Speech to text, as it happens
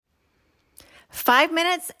5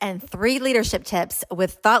 minutes and 3 leadership tips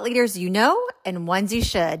with thought leaders you know and ones you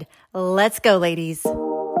should. Let's go, ladies.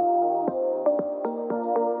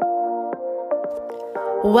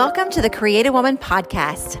 Welcome to the Creative Woman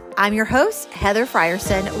Podcast. I'm your host, Heather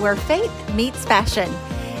Frierson, where faith meets fashion.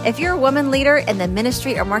 If you're a woman leader in the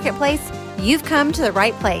ministry or marketplace, you've come to the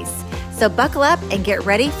right place. So buckle up and get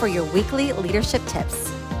ready for your weekly leadership tips.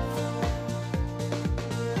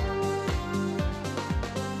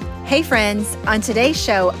 Hey friends, on today's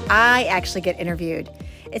show, I actually get interviewed.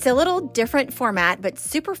 It's a little different format, but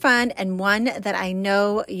super fun and one that I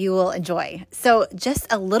know you will enjoy. So just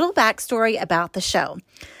a little backstory about the show.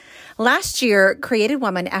 Last year, Creative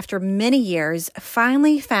Woman, after many years,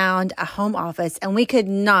 finally found a home office, and we could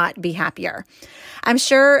not be happier. I'm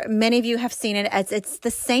sure many of you have seen it, as it's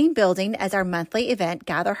the same building as our monthly event,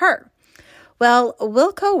 Gather Her. Well,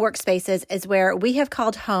 Wilco Workspaces is where we have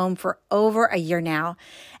called home for over a year now,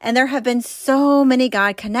 and there have been so many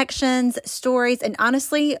God connections, stories, and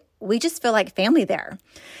honestly, we just feel like family there.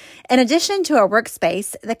 In addition to our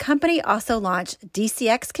workspace, the company also launched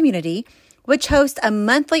DCX Community, which hosts a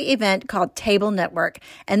monthly event called Table Network.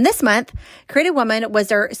 And this month, Creative Woman was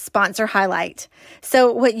their sponsor highlight.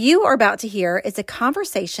 So what you are about to hear is a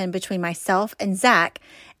conversation between myself and Zach,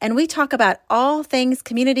 and we talk about all things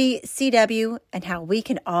community, CW, and how we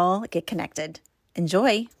can all get connected.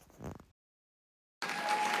 Enjoy.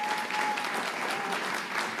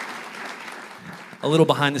 A little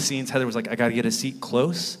behind the scenes, Heather was like, I got to get a seat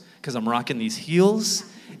close because I'm rocking these heels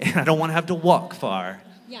and I don't want to have to walk far.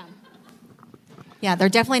 Yeah, they're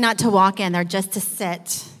definitely not to walk in. They're just to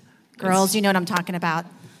sit. Girls, you know what I'm talking about.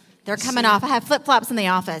 They're coming off. I have flip-flops in the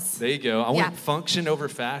office. There you go. I went function over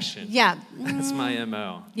fashion. Yeah. That's my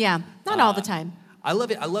MO. Yeah, not all the time. I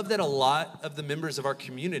love it. I love that a lot of the members of our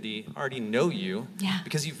community already know you. Yeah.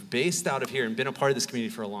 Because you've based out of here and been a part of this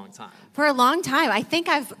community for a long time. For a long time. I think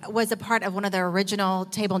I was a part of one of the original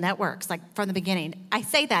Table Networks, like from the beginning. I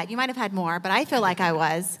say that. You might have had more, but I feel like I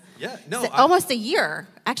was. Yeah, no. Almost a year.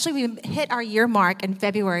 Actually, we hit our year mark in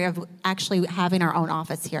February of actually having our own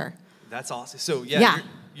office here. That's awesome. So,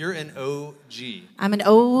 you're an OG. I'm an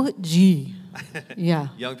OG. Yeah.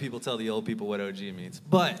 Young people tell the old people what OG means.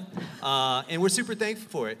 But, and we're super thankful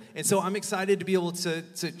for it. And so I'm excited to be able to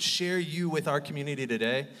share you with our community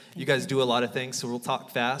today. You guys do a lot of things, so we'll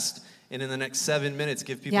talk fast. And in the next 7 minutes,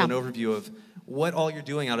 give people an overview of what all you're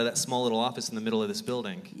doing out of that small little office in the middle of this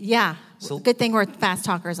building. Yeah. So, good thing we're fast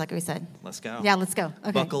talkers, like we said. Let's go. Yeah, let's go.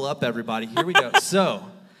 Okay. Buckle up, everybody. Here we go. So,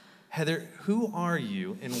 Heather, who are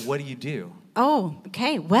you and what do you do? Oh,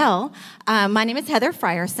 okay. Well, my name is Heather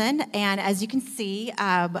Frierson, and as you can see,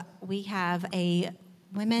 we have a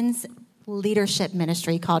women's leadership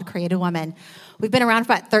ministry called Creative Woman. We've been around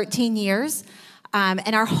for about 13 years.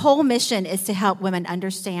 And our whole mission is to help women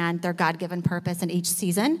understand their God-given purpose in each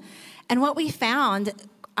season. And what we found,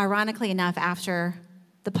 ironically enough, after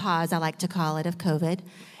the pause, I like to call it, of COVID,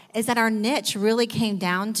 is that our niche really came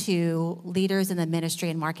down to leaders in the ministry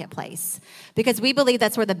and marketplace. Because we believe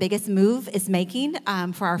that's where the biggest move is making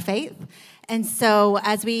for our faith. And so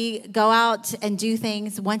as we go out and do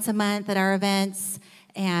things once a month at our events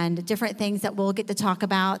and different things that we'll get to talk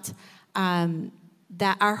about,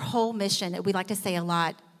 that our whole mission, we like to say a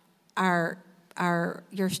lot,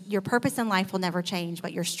 your purpose in life will never change,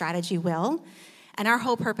 but your strategy will. And our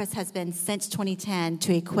whole purpose has been since 2010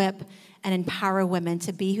 to equip and empower women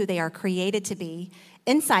to be who they are created to be,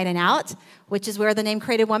 inside and out, which is where the name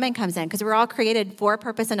Creative Woman comes in, because we're all created for a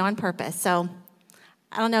purpose and on purpose. So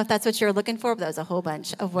I don't know if that's what you're looking for, but that was a whole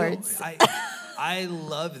bunch of words. No, I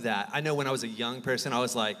love that. I know when I was a young person, I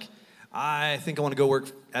was like, I think I want to go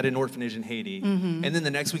work at an orphanage in Haiti. Mm-hmm. And then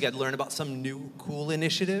the next week I'd learn about some new cool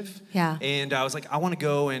initiative. Yeah. And I was like, I want to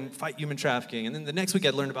go and fight human trafficking. And then the next week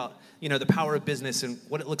I'd learn about, the power of business and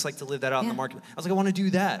what it looks like to live that out in the market. I was like, I want to do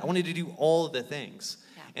that. I wanted to do all of the things.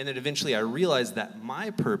 Yeah. And then eventually I realized that my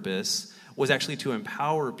purpose was actually to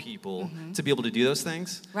empower people to be able to do those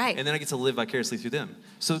things. Right. And then I get to live vicariously through them.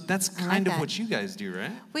 So that's kind of what you guys do,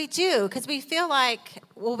 right? We do, because we feel like,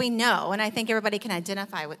 we know, and I think everybody can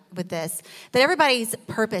identify with this, that everybody's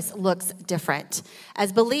purpose looks different.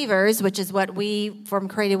 As believers, which is what we, from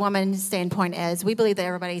Creative Woman's standpoint, is, we believe that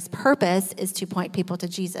everybody's purpose is to point people to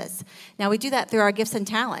Jesus. Now, we do that through our gifts and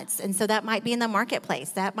talents, and so that might be in the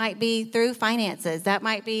marketplace. That might be through finances. That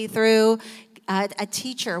might be through a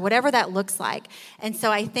teacher, whatever that looks like. And so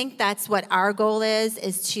I think that's what our goal is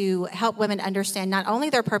to help women understand not only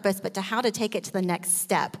their purpose, but to how to take it to the next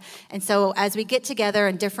step. And so as we get together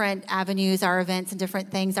in different avenues, our events and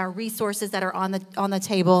different things, our resources that are on the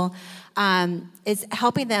table, is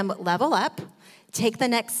helping them level up, take the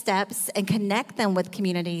next steps and connect them with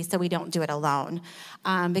community so we don't do it alone.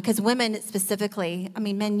 Because women specifically, I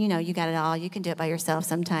mean, men, you got it all. You can do it by yourself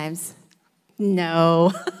sometimes.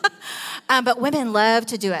 No. But women love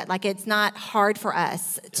to do it. Like, it's not hard for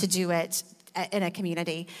us to do it in a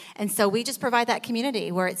community. And so we just provide that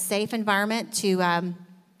community where it's a safe environment to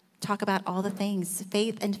talk about all the things,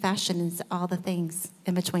 faith and fashion and all the things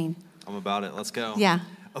in between. I'm about it. Let's go. Yeah.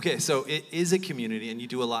 Okay, so it is a community, and you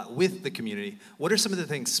do a lot with the community. What are some of the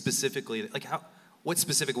things specifically, what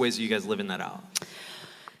specific ways are you guys living that out?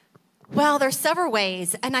 Well, there's several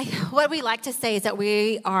ways, and what we like to say is that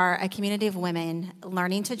we are a community of women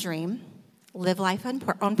learning to dream, live life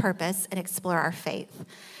on purpose, and explore our faith.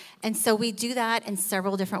 And so we do that in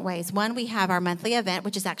several different ways. One, we have our monthly event,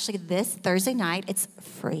 which is actually this Thursday night. It's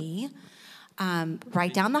free.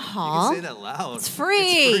 Right down the hall. You can say that loud. It's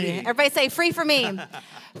free. Everybody say free for me.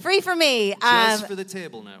 Free for me. Just for the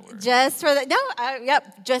Table Network.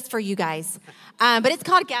 Just for you guys. But it's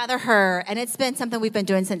called Gather Her, and it's been something we've been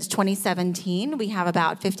doing since 2017. We have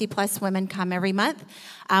about 50 plus women come every month.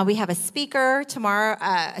 We have a speaker tomorrow,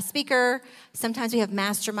 Sometimes we have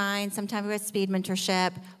mastermind. Sometimes we have speed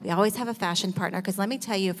mentorship. We always have a fashion partner, because let me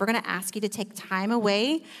tell you, if we're going to ask you to take time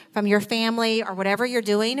away from your family or whatever you're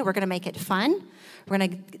doing, we're going to make it fun. We're going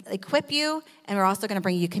to equip you, and we're also going to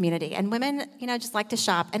bring you community. And women, just like to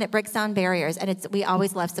shop, and it breaks down barriers. And we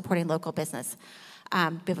always love supporting local business. We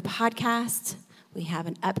have a podcast. We have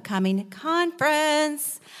an upcoming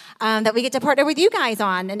conference that we get to partner with you guys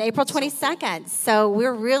on April 22nd. So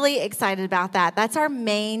we're really excited about that. That's our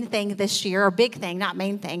main thing this year, or big thing, not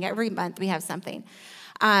main thing. Every month we have something.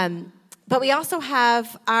 But we also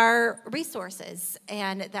have our resources,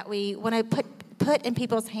 and that we want to put in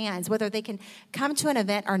people's hands, whether they can come to an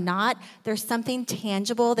event or not. There's something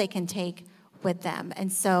tangible they can take with them.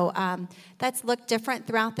 And so that's looked different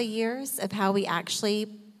throughout the years of how we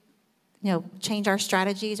actually change our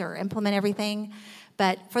strategies or implement everything.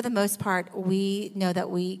 But for the most part, we know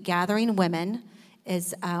that gathering women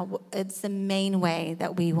is it's the main way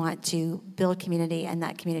that we want to build community, and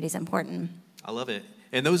that community is important. I love it.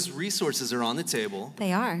 And those resources are on the table.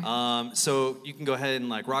 They are. So you can go ahead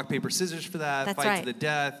and rock, paper, scissors for that. That's fight right. to the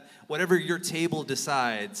death. Whatever your table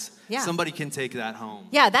decides, somebody can take that home.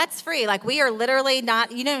 Yeah, that's free. We are literally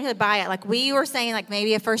not, you don't have to buy it. We were saying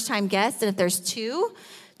maybe a first-time guest, and if there's two,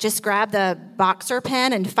 just grab the boxer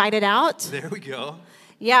pen and fight it out. There we go.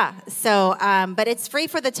 Yeah, so, but it's free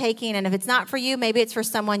for the taking, and if it's not for you, maybe it's for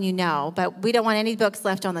someone you know, but we don't want any books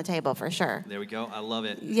left on the table for sure. There we go. I love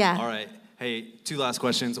it. Yeah. All right. Hey, two last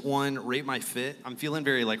questions. One, rate my fit. I'm feeling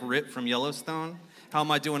very Rip from Yellowstone. How am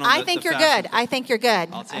I doing on I think you're good. I think you're good.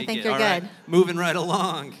 I'll take I think it. you're All good. Right. Moving right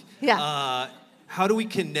along. Yeah. How do we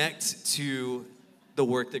connect to the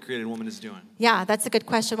work that Created Woman is doing? Yeah, that's a good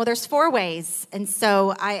question. Well, there's 4 ways, and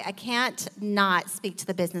so I can't not speak to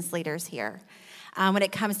the business leaders here. When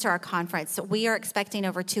it comes to our conference, so we are expecting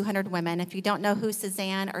over 200 women. If you don't know who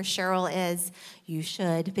Suzanne or Cheryl is, you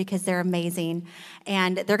should, because they're amazing.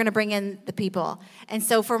 And they're going to bring in the people. And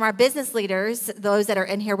so from our business leaders, those that are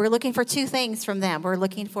in here, we're looking for 2 things from them. We're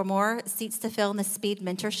looking for more seats to fill in the speed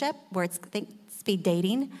mentorship, where it's speed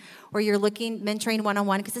dating, where you're mentoring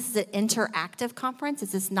one-on-one, because this is an interactive conference.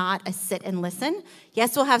 This is not a sit and listen.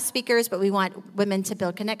 Yes, we'll have speakers, but we want women to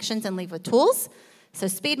build connections and leave with tools. So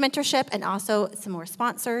speed mentorship, and also some more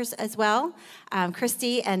sponsors as well.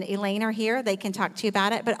 Christy and Elaine are here. They can talk to you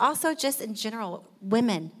about it. But also just in general,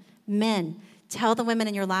 women, men, tell the women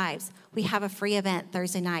in your lives, we have a free event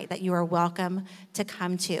Thursday night that you are welcome to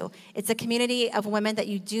come to. It's a community of women that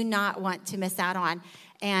you do not want to miss out on.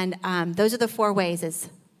 And those are the 4 ways: is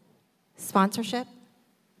sponsorship,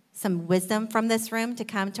 some wisdom from this room to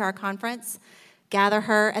come to our conference, Gather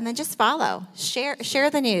Her, and then just follow. Share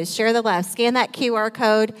the news, share the love. Scan that QR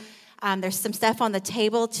code. There's some stuff on the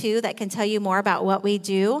table, too, that can tell you more about what we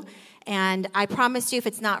do. And I promise you, if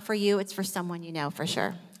it's not for you, it's for someone you know for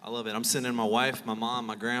sure. I love it. I'm sending my wife, my mom,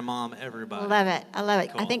 my grandmom, everybody. I love it. I love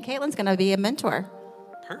it. Cool. I think Caitlin's going to be a mentor.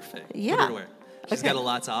 Perfect. Yeah. Put her to work. She's got a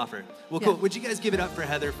lot to offer. Well, cool. Would you guys give it up for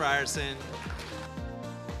Heather Frierson?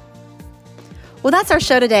 Well, that's our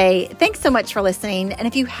show today. Thanks so much for listening. And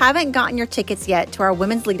if you haven't gotten your tickets yet to our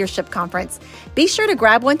Women's Leadership Conference, be sure to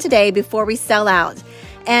grab one today before we sell out.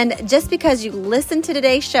 And just because you listened to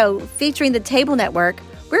today's show featuring the Table Network,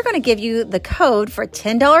 we're going to give you the code for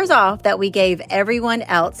 $10 off that we gave everyone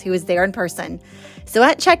else who was there in person. So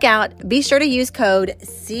at checkout, be sure to use code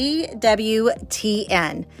CWTN.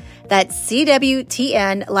 That's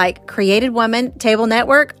CWTN, like Created Woman Table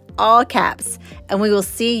Network, all caps. And we will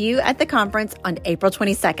see you at the conference on April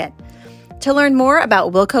 22nd. To learn more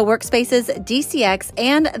about Wilco Workspaces, DCX,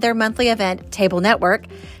 and their monthly event, Table Network,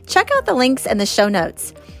 check out the links in the show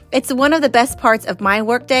notes. It's one of the best parts of my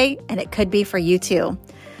workday, and it could be for you too.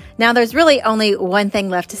 Now, there's really only one thing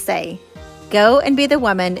left to say. Go and be the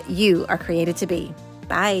woman you are created to be.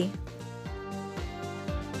 Bye.